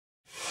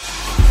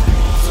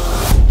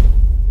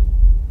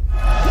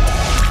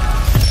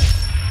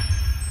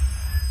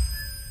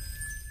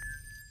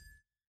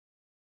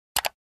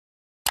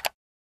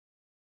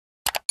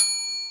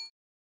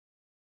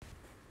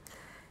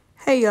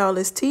Hey y'all,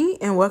 it's T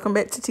and welcome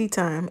back to Tea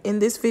Time. In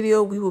this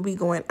video, we will be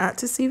going out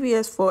to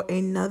CVS for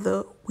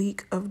another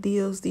week of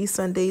deals. These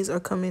Sundays are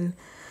coming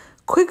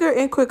quicker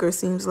and quicker,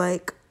 seems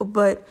like.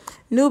 But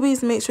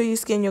newbies, make sure you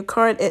scan your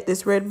card at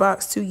this red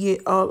box to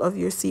get all of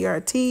your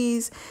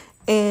CRTs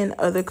and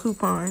other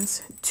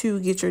coupons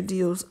to get your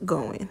deals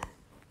going.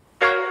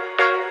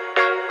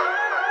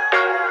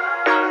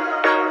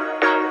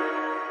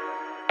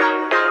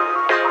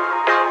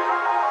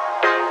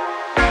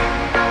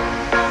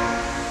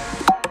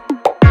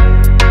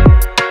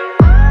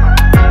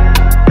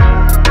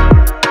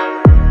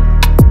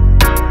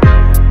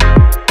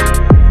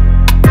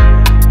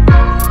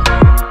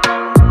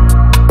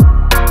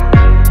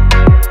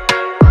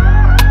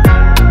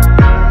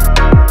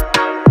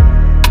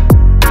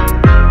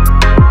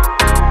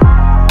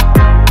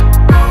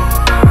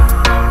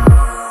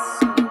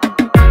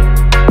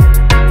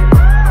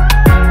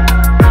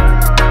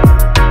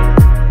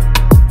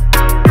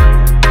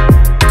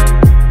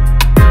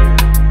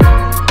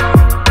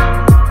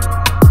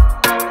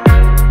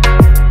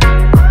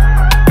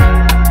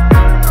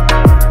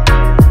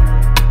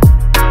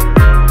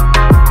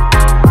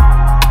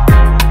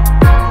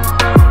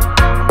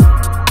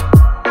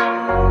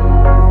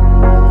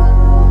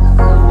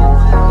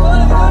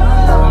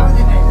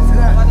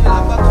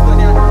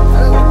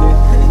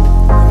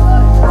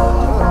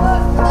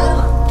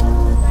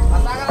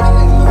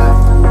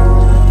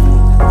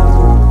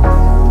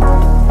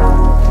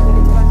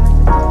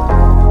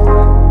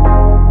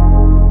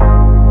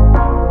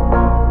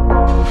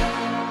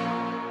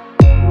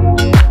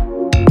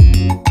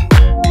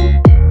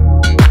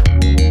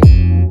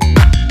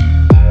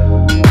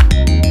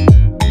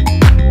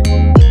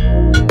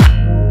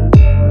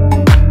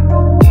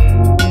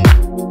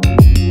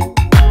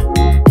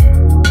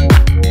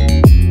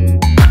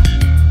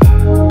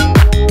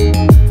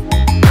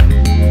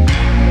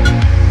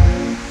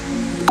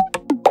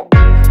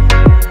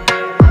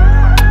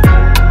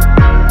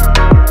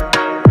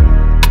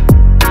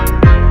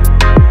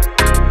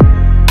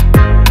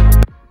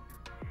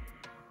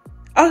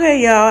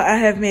 Okay, y'all, I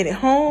have made it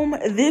home.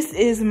 This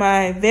is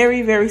my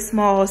very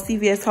small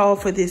CVS haul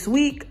for this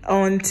week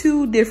on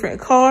 2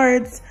 different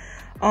cards.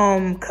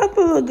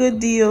 Couple of good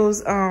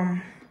deals,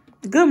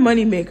 good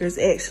money makers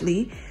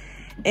actually.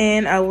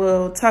 And I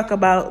will talk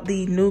about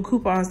the new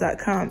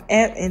coupons.com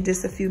app in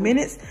just a few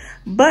minutes.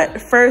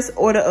 But first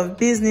order of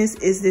business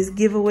is this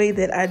giveaway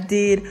that I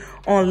did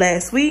on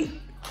last week.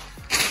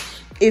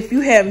 If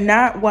you have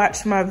not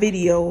watched my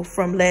video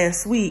from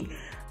last week,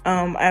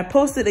 I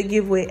posted a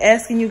giveaway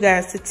asking you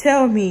guys to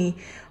tell me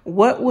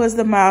what was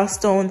the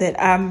milestone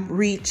that I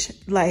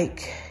reached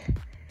like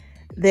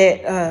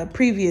that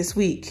previous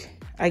week,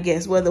 I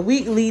guess. Well, the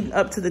week leading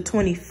up to the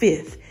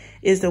 25th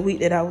is the week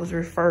that I was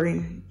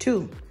referring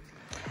to.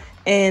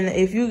 And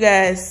if you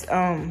guys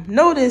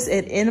notice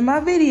at the end of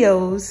my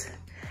videos,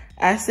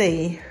 I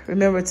say,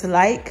 remember to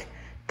like,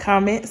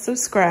 comment,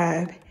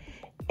 subscribe,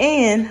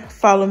 and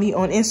follow me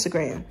on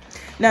Instagram.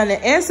 Now,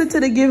 the answer to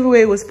the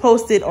giveaway was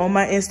posted on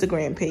my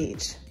Instagram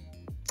page.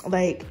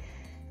 Like,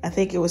 I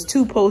think it was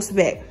 2 posts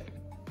back.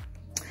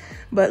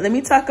 But let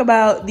me talk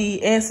about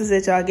the answers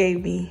that y'all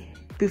gave me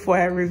before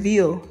I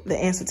reveal the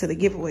answer to the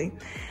giveaway.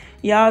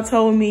 Y'all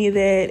told me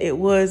that it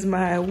was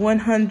my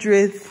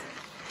 100th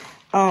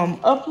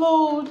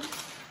upload,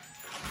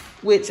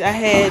 which I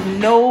had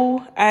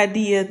no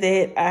idea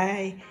that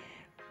I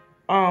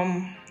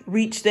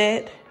reached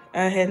that.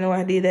 I had no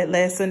idea that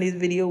last Sunday's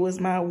video was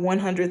my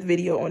 100th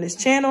video on this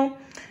channel.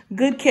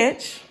 Good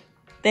catch.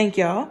 Thank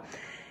y'all.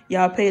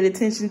 Y'all paid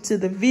attention to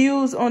the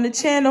views on the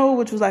channel,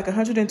 which was like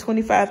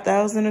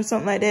 125,000 or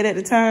something like that at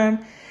the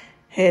time.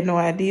 Had no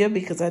idea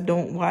because I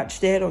don't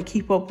watch that or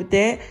keep up with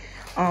that.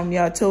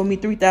 Y'all told me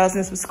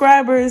 3,000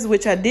 subscribers,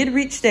 which I did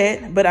reach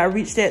that, but I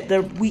reached that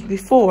the week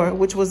before,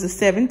 which was the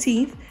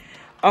 17th.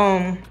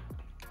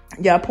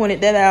 Y'all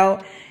pointed that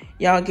out.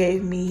 Y'all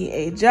gave me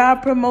a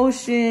job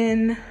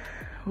promotion.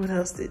 What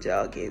else did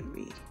y'all give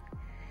me?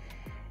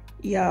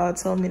 Y'all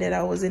told me that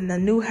I was in a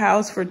new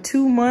house for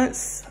 2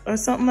 months or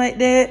something like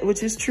that,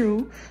 which is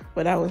true,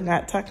 but I was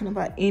not talking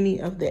about any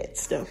of that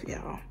stuff,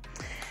 y'all.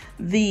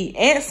 The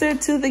answer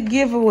to the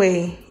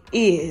giveaway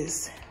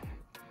is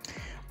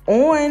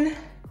on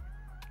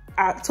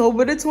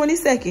October the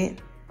 22nd,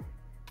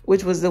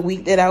 which was the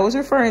week that I was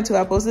referring to.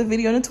 I posted a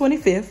video on the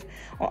 25th.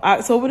 On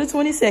October the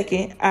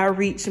 22nd, I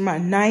reached my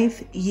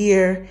 9th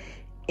year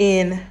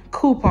in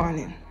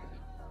couponing.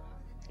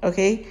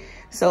 Okay,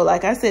 so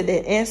like I said,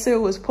 that answer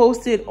was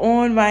posted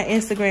on my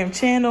Instagram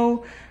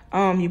channel.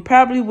 You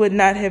probably would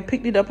not have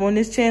picked it up on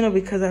this channel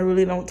because I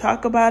really don't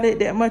talk about it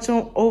that much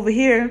over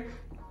here.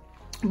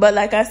 But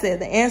like I said,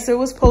 the answer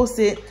was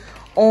posted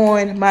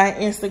on my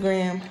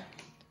Instagram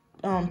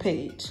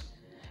page.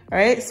 All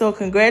right, so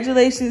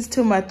congratulations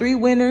to my 3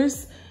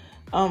 winners.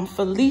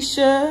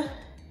 Felicia,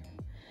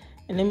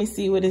 and let me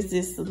see, what is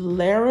this?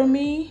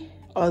 Laramie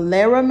or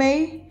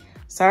Laramie?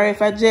 Sorry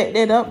if I jacked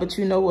that up, but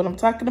you know what I'm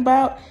talking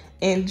about.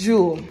 And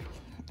Jewel.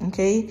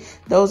 Okay,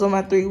 those are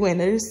my 3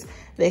 winners.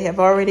 They have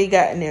already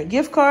gotten their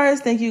gift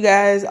cards. Thank you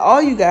guys,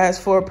 all you guys,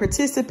 for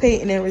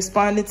participating and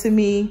responding to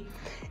me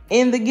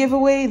in the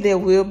giveaway. There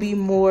will be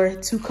more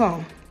to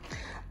come.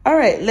 All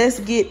right, let's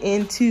get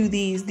into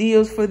these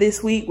deals for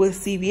this week with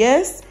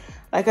CVS.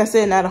 Like I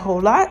said, not a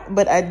whole lot,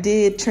 but I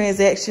did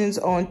transactions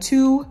on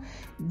 2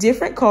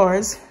 different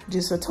cards,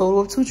 just a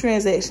total of 2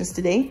 transactions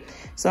today.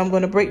 So I'm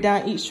going to break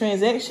down each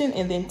transaction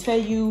and then tell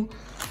you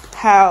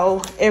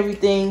how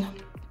everything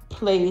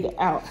played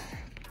out.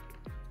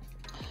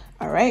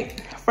 All right,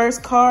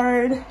 first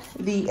card,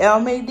 the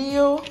Almay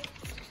deal.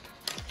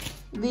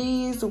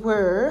 These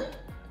were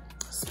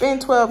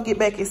spend 12, get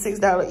back a $6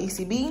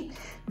 ECB.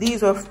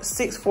 These were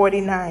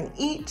 $6.49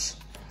 each,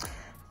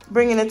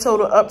 bringing the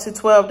total up to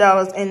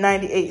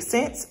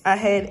 $12.98. I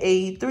had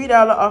a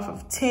 $3 off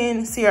of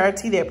 10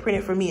 CRT that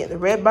printed for me at the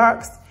red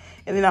box.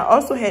 And then I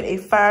also had a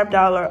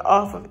 $5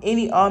 off of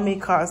any Almay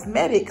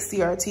Cosmetics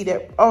CRT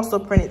that also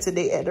printed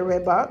today at the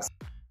red box.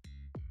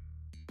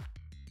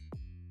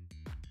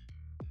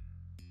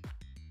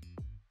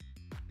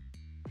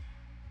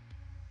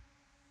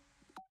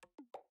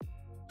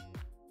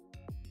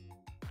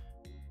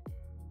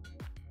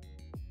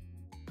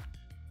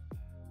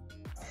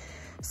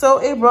 So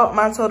it brought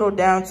my total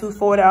down to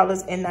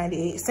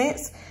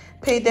 $4.98.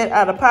 Paid that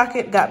out of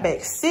pocket, got back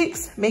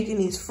 $6, making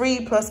these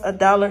free plus a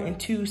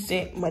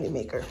 $1.02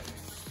 Moneymaker.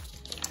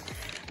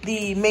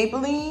 The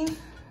Maybelline,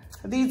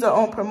 these are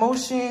on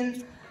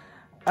promotion.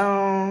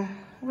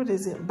 What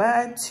is it?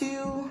 Buy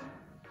 2,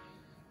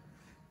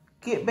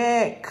 get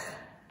back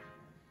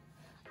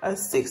a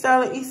 $6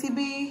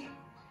 ECB,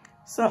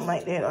 something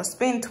like that. Or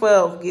spend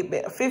 12, get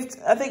back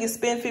 15. I think it's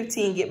spend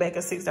 15, get back a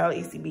 $6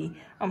 ECB.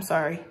 I'm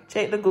sorry.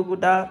 Check the Google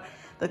Doc.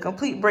 The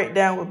complete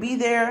breakdown will be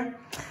there.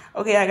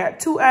 Okay, I got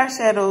 2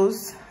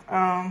 eyeshadows.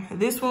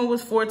 This one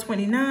was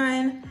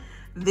 $4.29.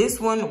 This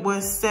one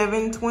was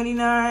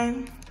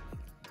 $7.29.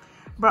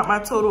 Brought my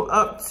total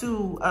up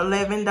to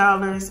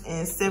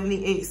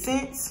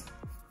 $11.78.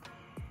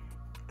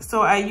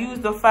 So I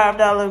used the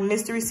 $5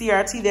 mystery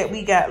CRT that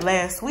we got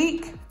last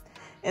week.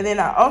 And then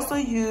I also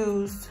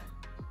used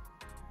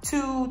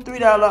 2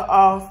 $3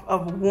 off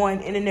of 1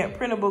 internet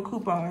printable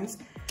coupons.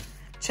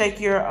 Check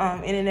your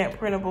internet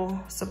printable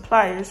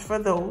suppliers for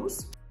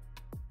those.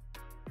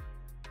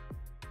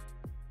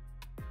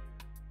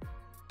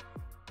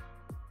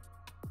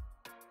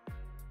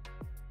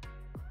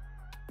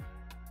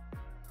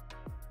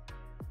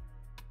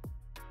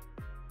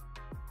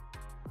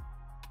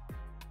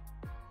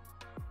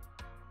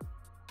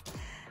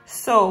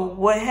 So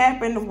what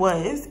happened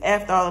was,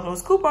 after all of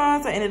those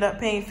coupons, I ended up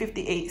paying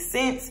 58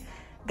 cents.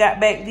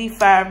 Got back the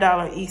 $5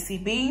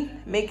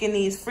 ECB, making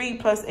these free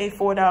plus a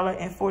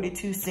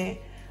 $4.42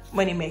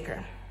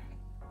 Moneymaker.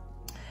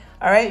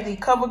 All right, the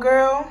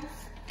CoverGirl.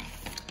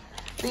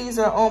 These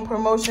are on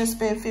promotion,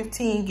 spend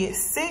 15, get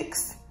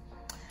 6.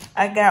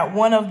 I got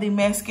one of the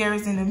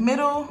mascaras in the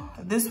middle.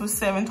 This was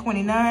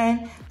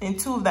 $7.29. Then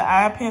 2 of the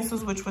eye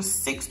pencils, which was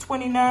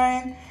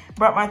 $6.29.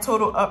 Brought my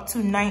total up to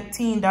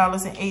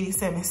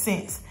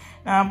 $19.87.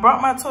 Now I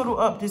brought my total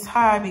up this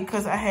high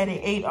because I had an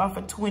 8 off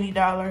a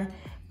 $20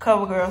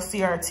 CoverGirl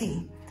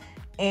CRT.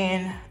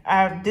 And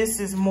this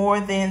is more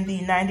than the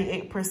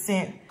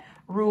 98%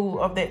 rule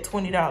of that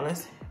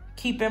 $20.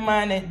 Keep in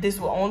mind that this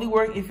will only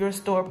work if your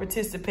store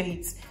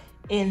participates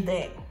in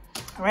that.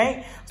 All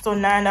right, so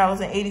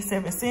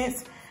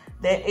 $9.87.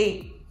 That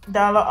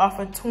 $8 off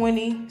of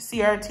 20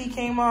 CRT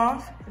came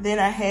off. Then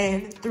I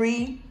had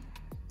 $3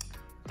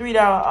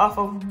 off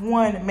of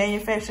 1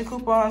 manufacturer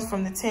coupons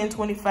from the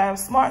 1025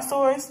 Smart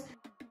Stores.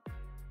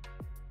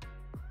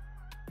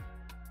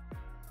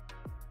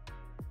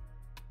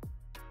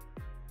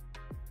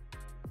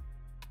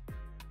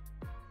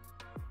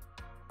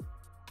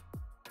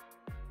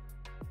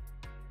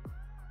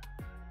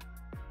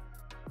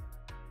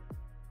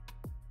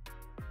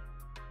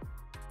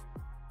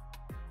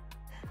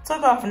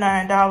 Took off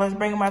 $9,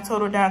 bringing my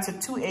total down to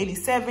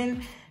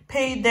 $2.87.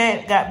 Paid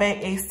that, got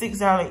back a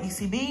 $6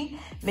 ECB,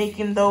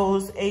 making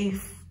those a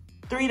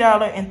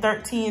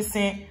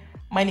 $3.13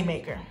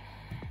 Moneymaker.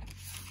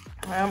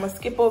 All right, I'm gonna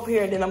skip over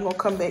here, and then I'm gonna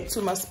come back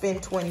to my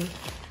spend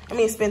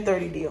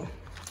 30 deal.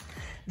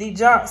 The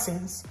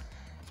Johnsons.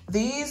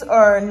 These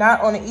are not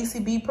on an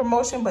ECB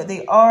promotion, but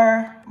they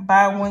are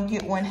buy 1,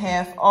 get 1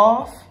 half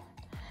off.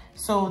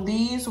 So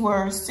these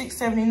were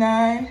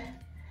 $6.79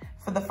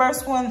 for the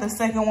first one. The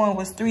second one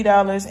was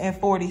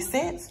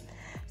 $3.40.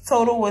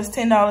 Total was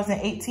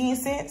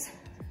 $10.18.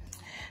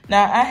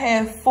 Now I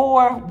have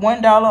 4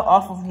 $1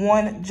 off of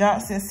 1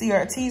 Johnson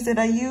CRTs that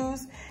I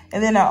used.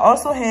 And then I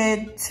also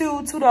had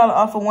 2 $2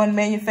 off of 1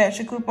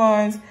 manufacturer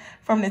coupons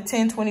from the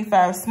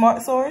 1025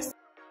 Smart Source.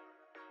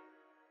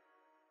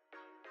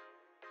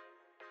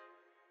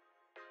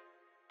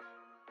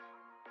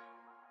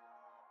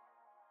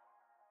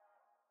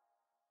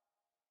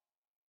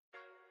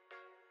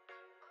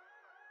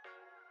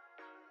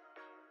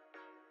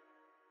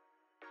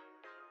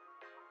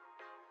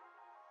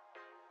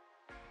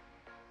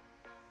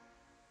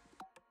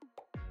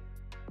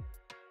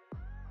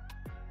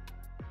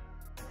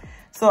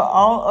 So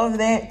all of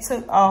that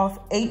took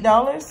off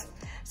 $8.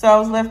 So I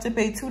was left to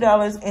pay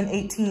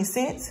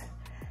 $2.18.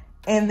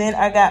 And then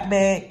I got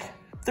back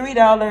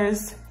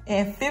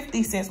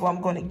 $3.50. Well,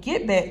 I'm going to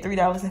get back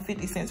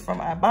 $3.50 from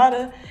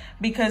Ibotta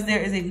because there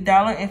is a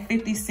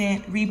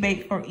 $1.50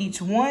 rebate for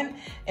each one.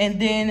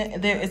 And then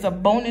there is a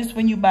bonus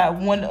when you buy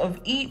one of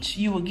each,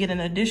 you will get an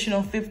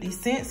additional 50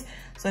 cents.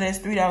 So that's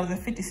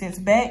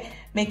 $3.50 back,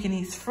 making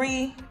these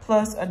free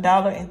plus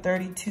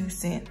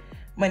 $1.32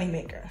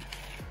 Moneymaker.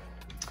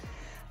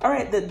 All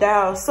right, the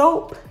Dial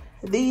soap.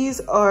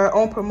 These are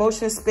on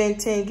promotion. Spend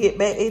 10, get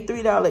back a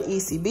 $3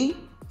 ECB.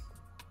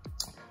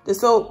 The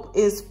soap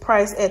is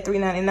priced at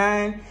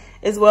 $3.99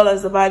 as well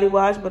as the body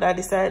wash, but I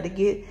decided to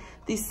get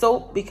the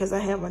soap because I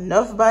have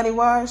enough body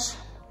wash.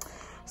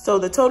 So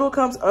the total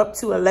comes up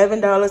to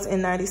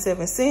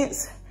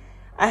 $11.97.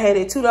 I had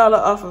a $2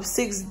 off of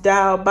 6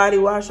 Dial body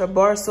wash or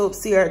bar soap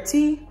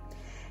CRT.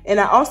 And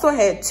I also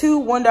had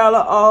two $1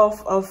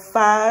 off of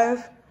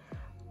 5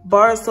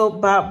 bar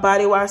soap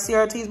body wash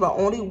CRTs, but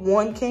only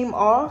one came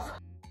off.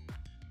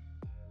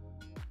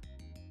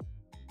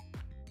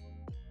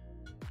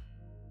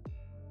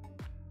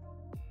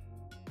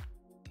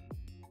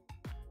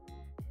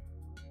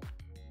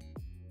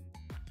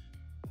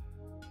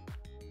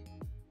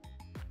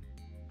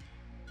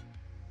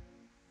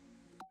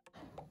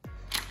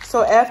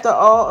 So after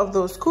all of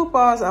those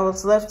coupons, I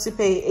was left to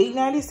pay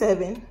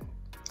 $8.97.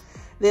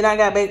 Then I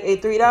got back a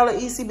 $3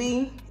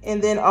 ECB,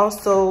 and then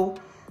also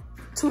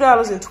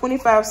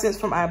 $2.25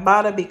 from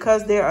Ibotta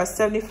because there are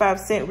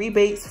 75-cent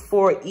rebates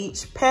for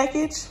each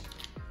package.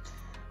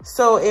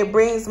 So it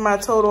brings my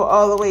total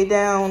all the way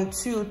down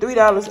to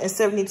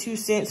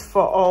 $3.72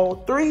 for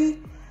all three,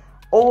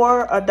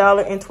 or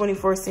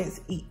 $1.24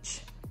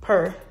 each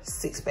per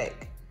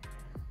 6-pack,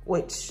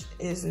 which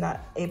is not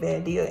a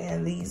bad deal.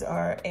 And these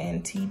are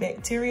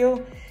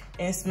antibacterial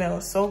and smell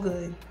so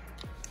good.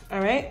 All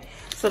right,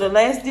 so the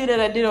last deal that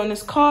I did on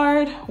this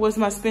card was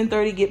my spend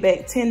 30, get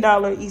back $10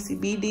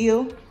 ECB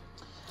deal.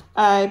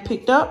 I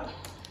picked up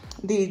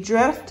the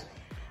Drift.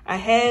 I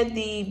had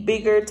the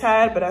bigger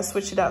Tide, but I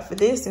switched it out for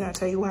this, and I'll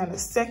tell you why in a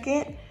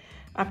second.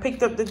 I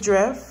picked up the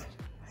Drift.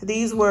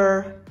 These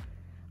were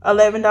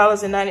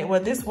 $11.90. Well,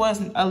 this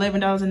was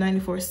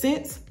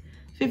 $11.94,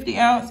 50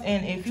 ounce.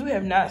 And if you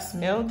have not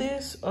smelled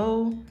this,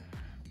 oh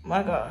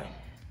my God,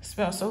 it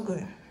smells so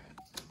good.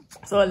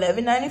 So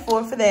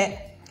 $11.94 for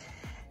that.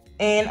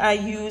 And I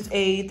used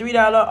a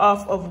 $3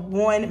 off of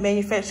one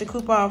manufacturer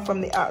coupon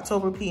from the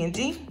October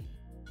P&G.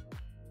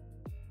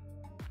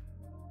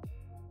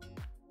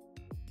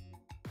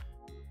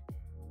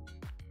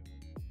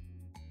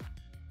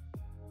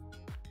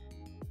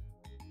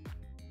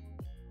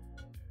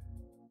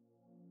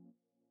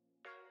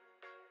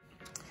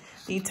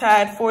 The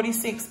Tide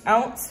 46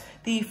 ounce,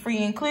 the free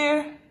and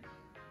clear,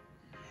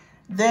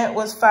 that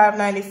was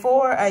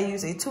 $5.94. I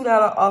used a $2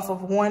 off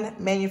of one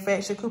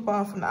manufacturer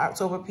coupon from the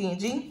October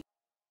P&G.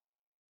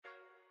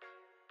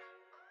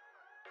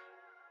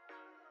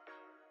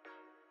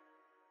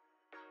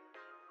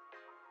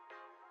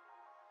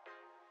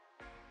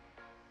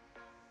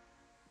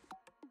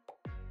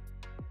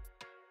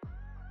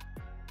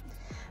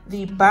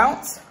 The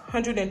Bounce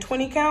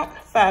 120 count,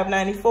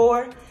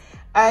 $5.94.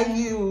 I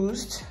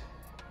used,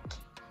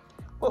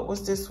 what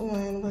was this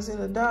one? Was it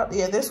 $1?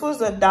 Yeah, this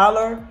was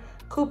 $1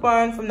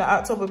 coupon from the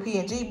October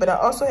P&G, but I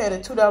also had a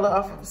 $2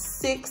 off of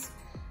 6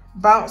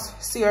 Bounce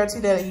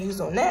CRT that I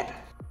used on that.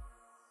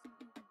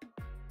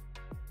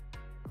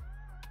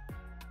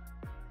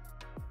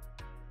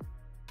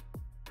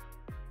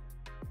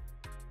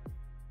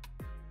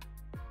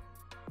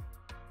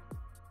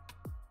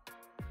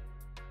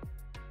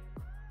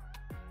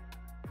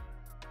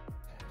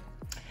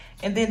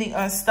 And then the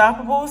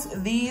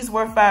Unstoppables, these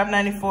were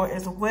 $5.94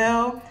 as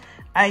well.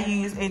 I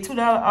used a $2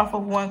 off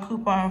of one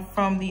coupon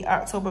from the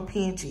October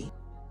P&G.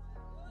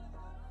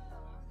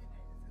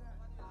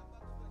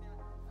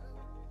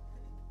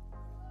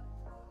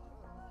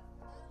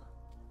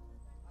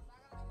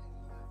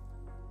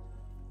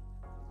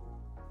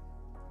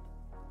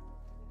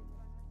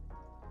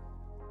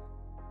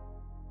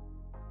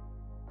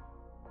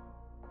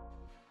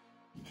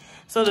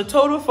 So the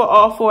total for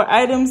all 4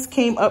 items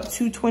came up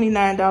to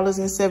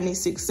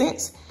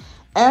 $29.76.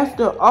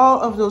 After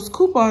all of those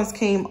coupons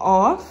came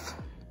off,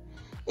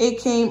 it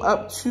came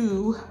up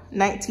to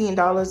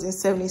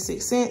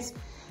 $19.76.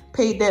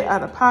 Paid that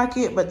out of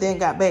pocket, but then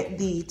got back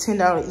the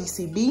 $10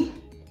 ECB.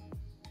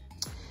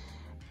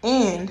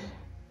 And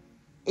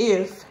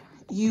if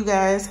you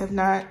guys have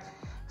not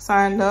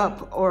signed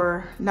up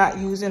or not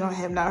using or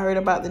have not heard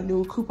about the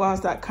new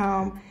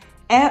coupons.com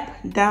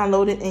app,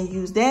 download it and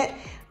use that,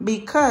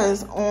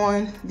 because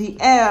on the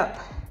app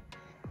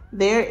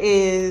there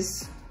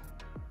is,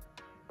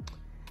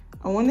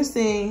 I want to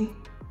say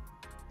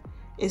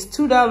it's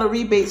 $2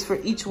 rebates for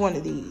each one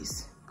of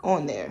these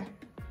on there.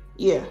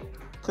 Yeah,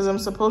 because I'm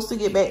supposed to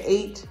get back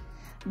 $8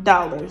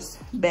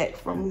 back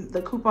from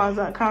the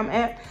coupons.com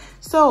app.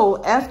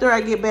 So after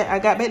I get back, I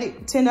got back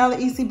 $10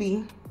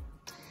 ECB.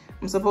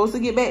 I'm supposed to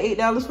get back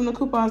 $8 from the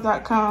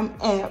coupons.com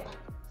app.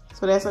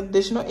 So that's an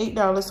additional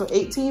 $8, so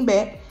 18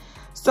 back.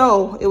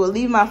 So it will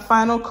leave my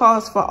final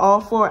cost for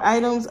all 4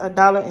 items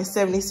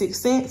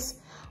 $1.76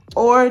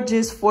 or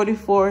just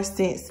 44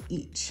 cents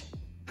each.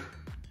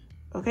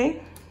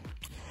 Okay,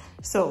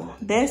 so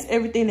that's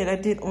everything that I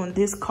did on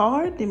this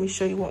card. Let me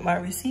show you what my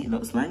receipt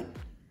looks like.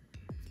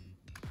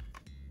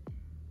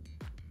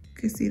 You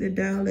can see the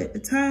dial at the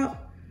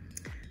top,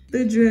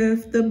 the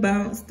Drift, the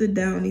Bounce, the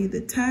Downy,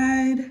 the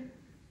Tide,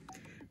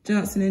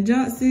 Johnson &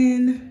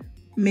 Johnson,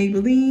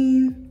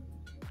 Maybelline,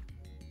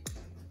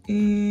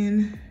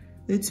 and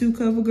the 2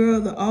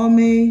 CoverGirl, the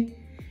Almay,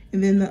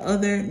 and then the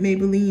other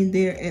Maybelline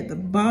there at the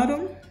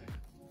bottom.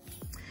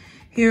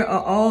 Here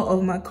are all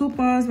of my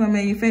coupons, my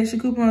manufacturer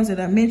coupons that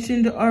I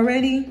mentioned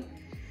already.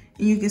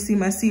 And you can see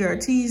my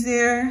CRTs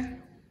there,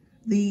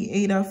 the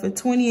 8 off of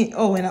 20.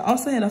 Oh, and I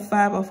also had a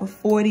 5 off of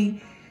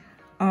 40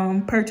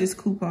 purchase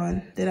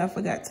coupon that I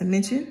forgot to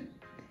mention.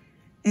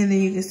 And then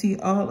you can see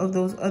all of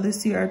those other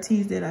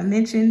CRTs that I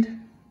mentioned.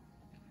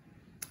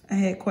 I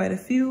had quite a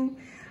few,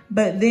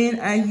 but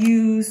then I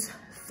used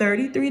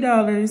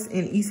 $33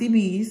 in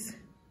ECBs,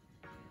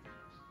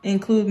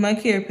 include my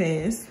Care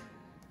Pass.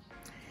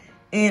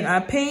 And I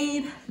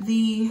paid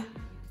the,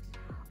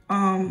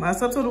 my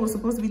subtotal was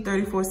supposed to be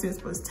 34 cents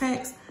plus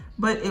tax,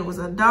 but it was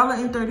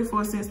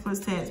 $1.34 plus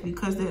tax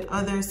because that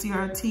other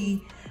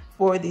CRT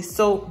for the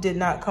soap did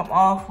not come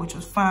off, which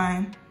was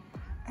fine.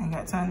 I ain't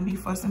got time to be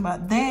fussing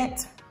about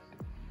that.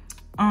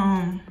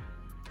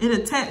 It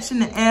attached in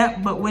the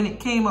app, but when it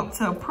came up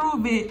to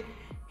approve it,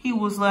 he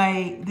was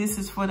like, this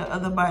is for the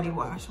other body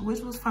wash,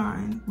 which was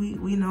fine.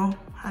 We know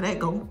how that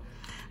go.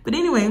 But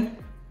anyway,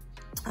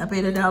 I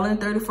paid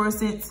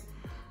 $1.34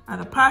 out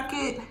of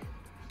pocket,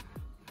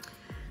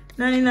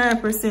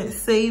 99%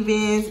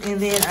 savings, and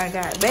then I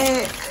got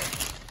back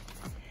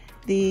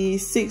the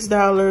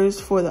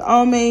 $6 for the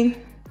Almay,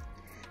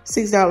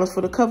 $6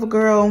 for the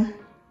CoverGirl,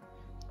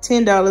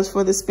 $10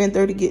 for the spend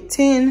 30 get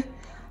 10,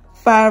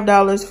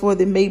 $5 for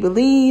the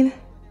Maybelline,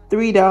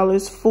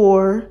 $3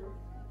 for,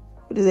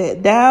 what is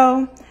that,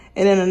 Dow,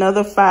 and then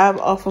another 5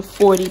 off of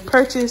 40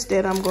 purchase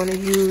that I'm going to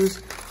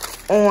use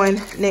on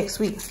next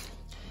week.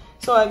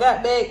 So I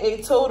got back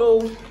a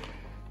total,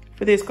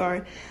 for this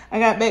card, I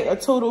got back a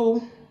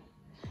total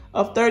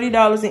of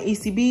 $30 in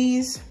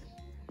ECBs.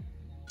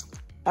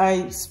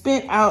 I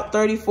spent out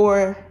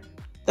 $34,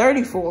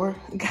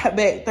 got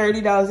back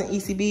 $30 in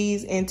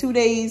ECBs in 2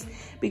 days.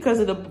 Because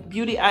of the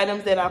beauty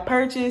items that I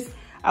purchased,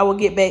 I will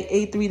get back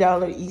a $3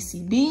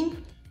 ECB.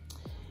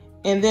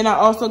 And then I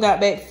also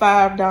got back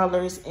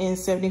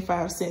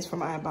 $5.75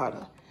 from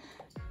Ibotta.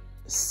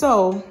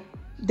 So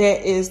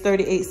that is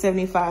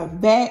 $38.75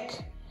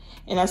 back.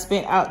 And I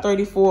spent out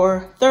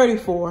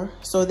 $34.34.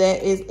 So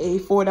that is a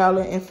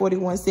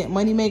 $4.41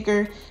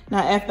 moneymaker. Now,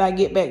 after I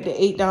get back the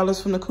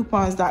 $8 from the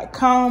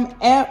coupons.com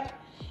app,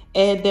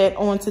 add that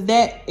onto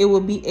that, it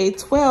will be a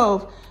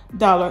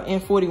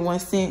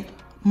 $12.41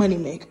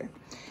 moneymaker.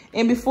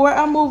 And before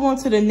I move on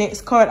to the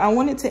next card, I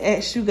wanted to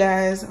ask you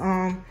guys,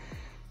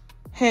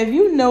 have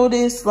you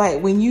noticed,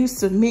 like, when you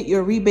submit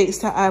your rebates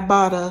to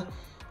Ibotta,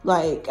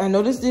 like, I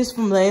noticed this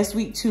from last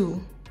week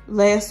too.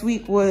 Last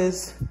week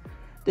was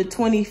the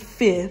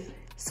 25th.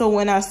 So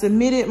when I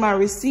submitted my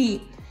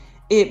receipt,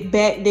 it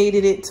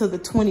backdated it to the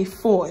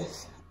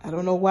 24th. I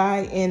don't know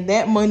why. And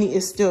that money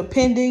is still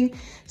pending.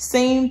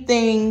 Same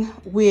thing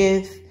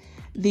with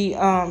the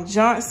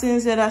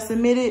Johnsons that I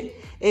submitted.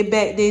 It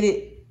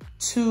backdated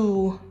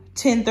to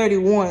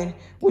 10/31,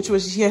 which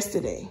was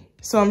yesterday.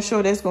 So I'm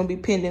sure that's going to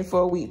be pending for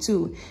a week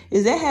too.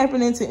 Is that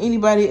happening to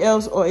anybody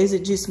else, or is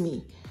it just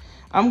me?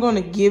 I'm going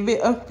to give it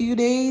a few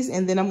days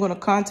and then I'm going to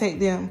contact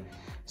them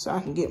so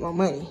I can get my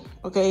money,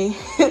 okay?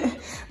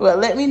 Well,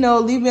 let me know.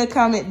 Leave me a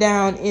comment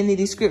down in the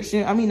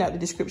description. I mean, not the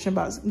description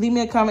box. Leave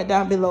me a comment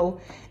down below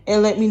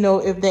and let me know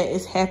if that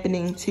is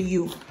happening to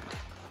you.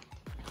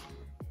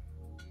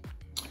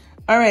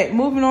 All right,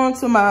 moving on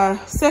to my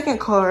second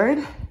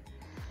card.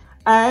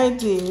 I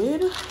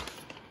did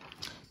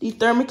the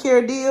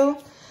Thermacare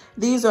deal.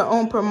 These are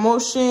on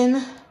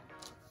promotion.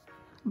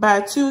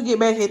 Buy 2, get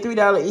back a $3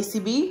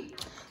 ECB.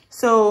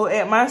 So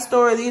at my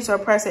store, these are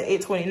priced at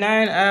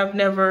 $8.29. I've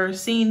never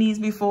seen these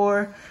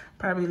before.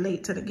 Probably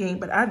late to the game,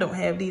 but I don't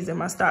have these in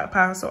my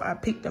stockpile, so I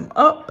picked them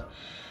up.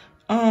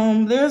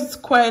 There's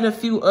quite a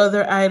few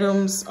other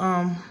items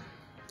on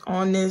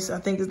this. I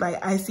think it's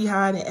like Icy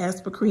Hot and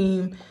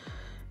Aspercreme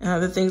and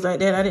other things like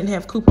that. I didn't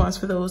have coupons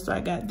for those, so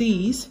I got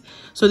these.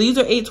 So these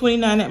are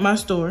 $8.29 at my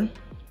store.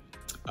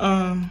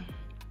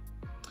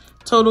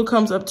 Total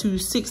comes up to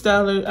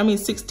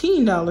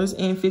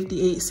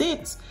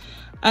 $16.58.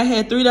 I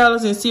had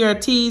 $3 in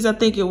CRTs. I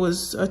think it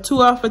was a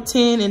 2 off of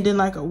 10 and then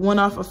like a 1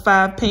 off of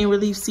 5 pain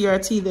relief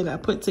CRT that I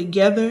put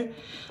together.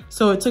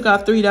 So it took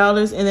off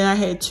 $3, and then I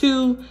had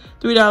two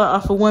 $3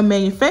 off of 1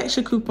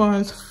 manufacturer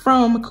coupons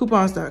from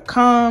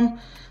coupons.com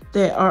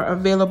that are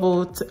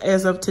available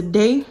as of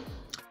today.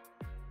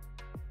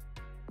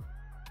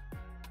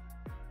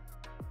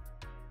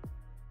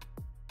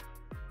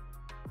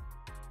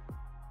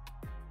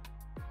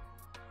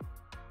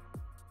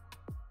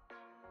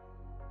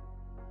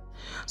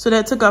 So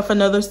that took off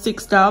another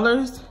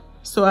 $6.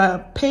 So I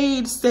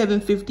paid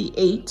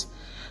 $7.58,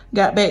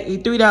 got back a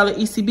 $3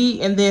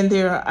 ECB, and then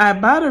there are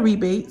Ibotta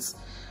rebates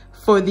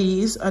for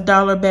these,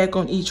 $1 back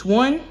on each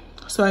one.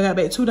 So I got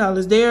back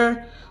 $2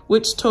 there,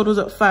 which totals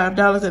up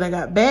 $5 that I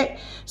got back.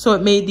 So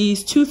it made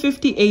these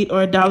 $2.58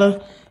 or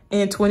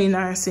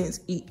 $1.29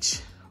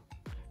 each.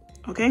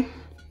 Okay.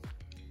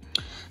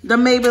 The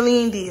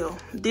Maybelline deal.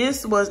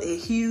 This was a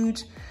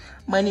huge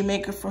money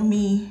maker for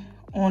me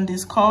on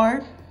this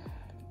card,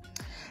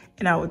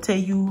 and I will tell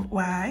you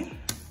why.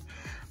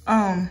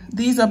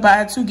 These are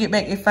buy two, get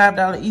back a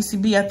 $5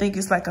 ECB. I think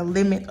it's like a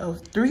limit of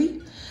 3.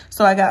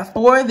 So I got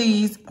 4 of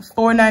these,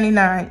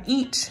 $4.99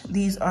 each.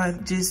 These are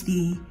just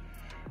the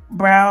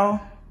brow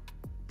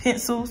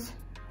pencils,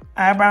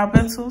 eyebrow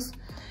pencils.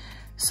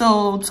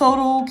 So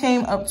total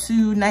came up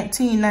to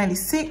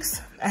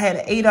 $19.96. I had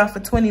an 8 off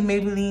of 20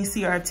 Maybelline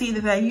CRT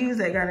that I used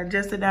that got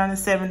adjusted down to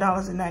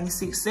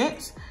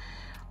 $7.96.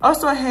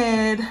 Also I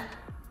had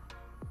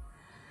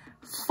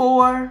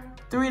 4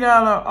 $3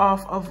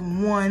 off of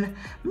 1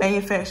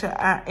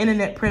 manufacturer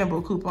internet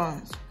printable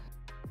coupons.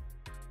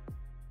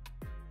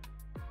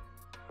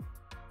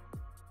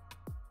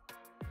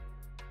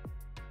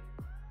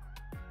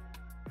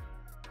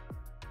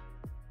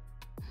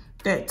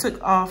 That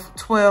took off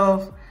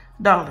 $12.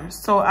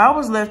 So I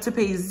was left to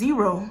pay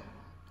 $0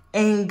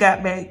 and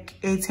got back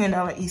a $10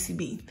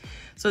 ECB.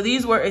 So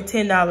these were a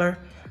 $10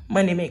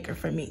 money maker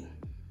for me.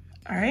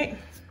 All right.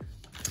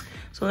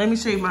 So let me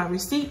show you my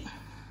receipt.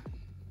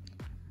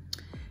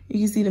 You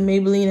can see the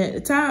Maybelline at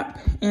the top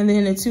and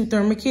then the 2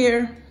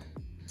 Thermacare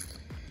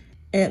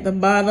at the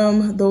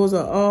bottom. Those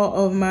are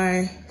all of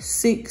my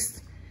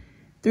 6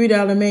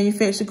 $3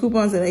 manufacturer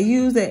coupons that I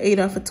used. That 8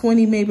 off of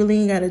 20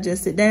 Maybelline got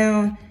adjusted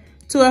down.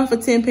 2 off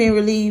of 10 pain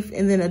relief,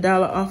 and then $1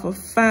 off of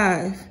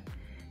 5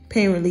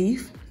 pain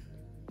relief,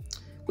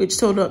 which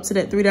totaled up to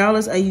that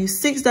 $3. I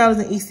used $6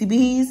 in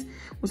ECBs,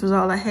 which was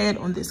all I had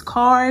on this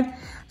card.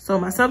 So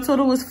my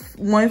subtotal was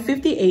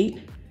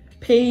 $158.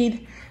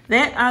 Paid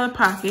that out of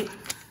pocket.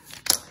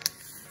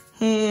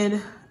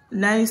 Had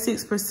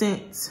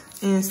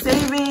 96% in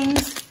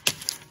savings,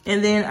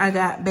 and then I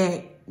got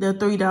back the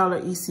 $3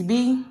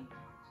 ECB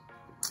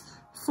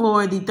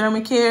for the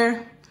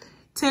Thermacare,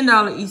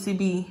 $10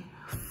 ECB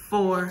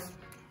for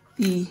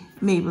the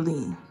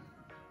Maybelline.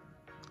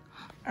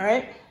 All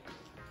right,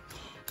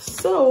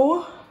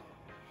 so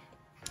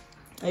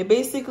I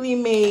basically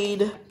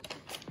made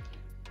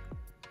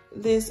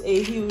this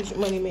a huge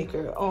money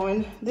maker.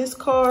 On this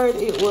card,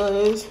 it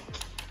was,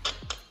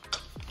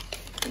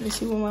 let me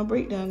see what my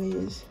breakdown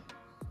is.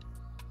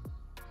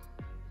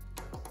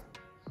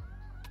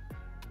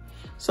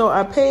 So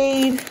I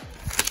paid,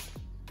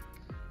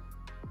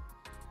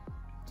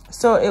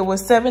 so it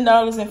was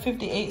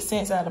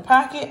 $7.58 out of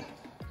pocket.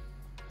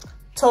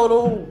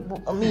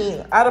 Total, I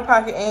mean, out of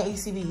pocket and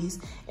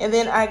ECBs. And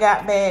then I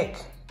got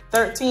back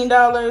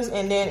 $13.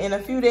 And then in a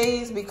few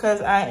days,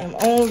 because I am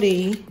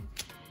only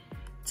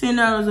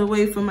 $10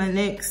 away from my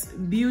next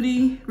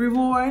beauty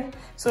reward,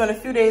 so in a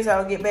few days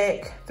I'll get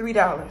back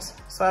 $3.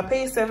 So I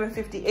paid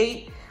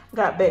 $7.58,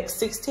 got back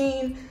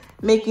 $16,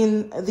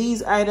 making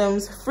these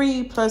items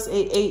free plus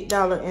a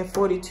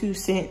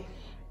 $8.42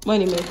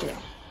 money maker.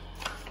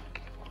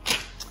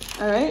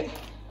 All right,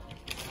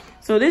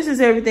 so this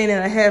is everything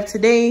that I have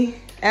today.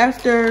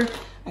 After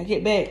I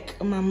get back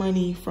my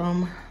money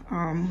from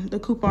the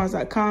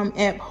coupons.com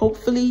app,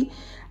 hopefully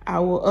I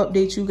will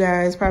update you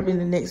guys probably in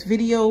the next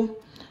video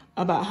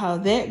about how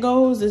that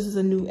goes. This is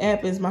a new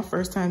app. It's my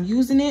first time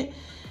using it.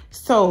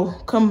 So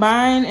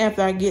combined,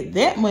 after I get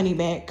that money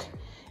back,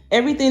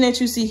 everything that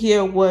you see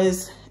here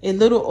was a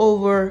little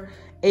over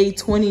a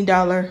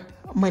 $20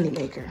 money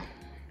maker.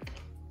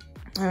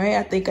 All right,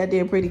 I think I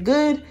did pretty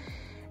good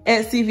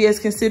at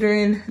CVS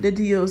considering the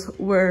deals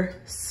were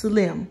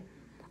slim.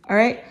 All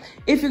right,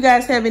 if you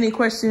guys have any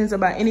questions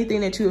about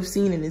anything that you have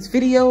seen in this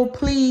video,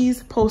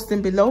 please post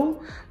them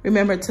below.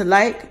 Remember to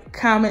like,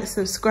 comment,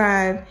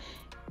 subscribe,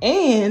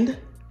 and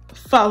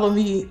follow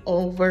me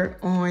over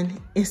on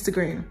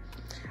Instagram.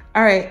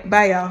 All right,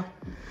 bye y'all.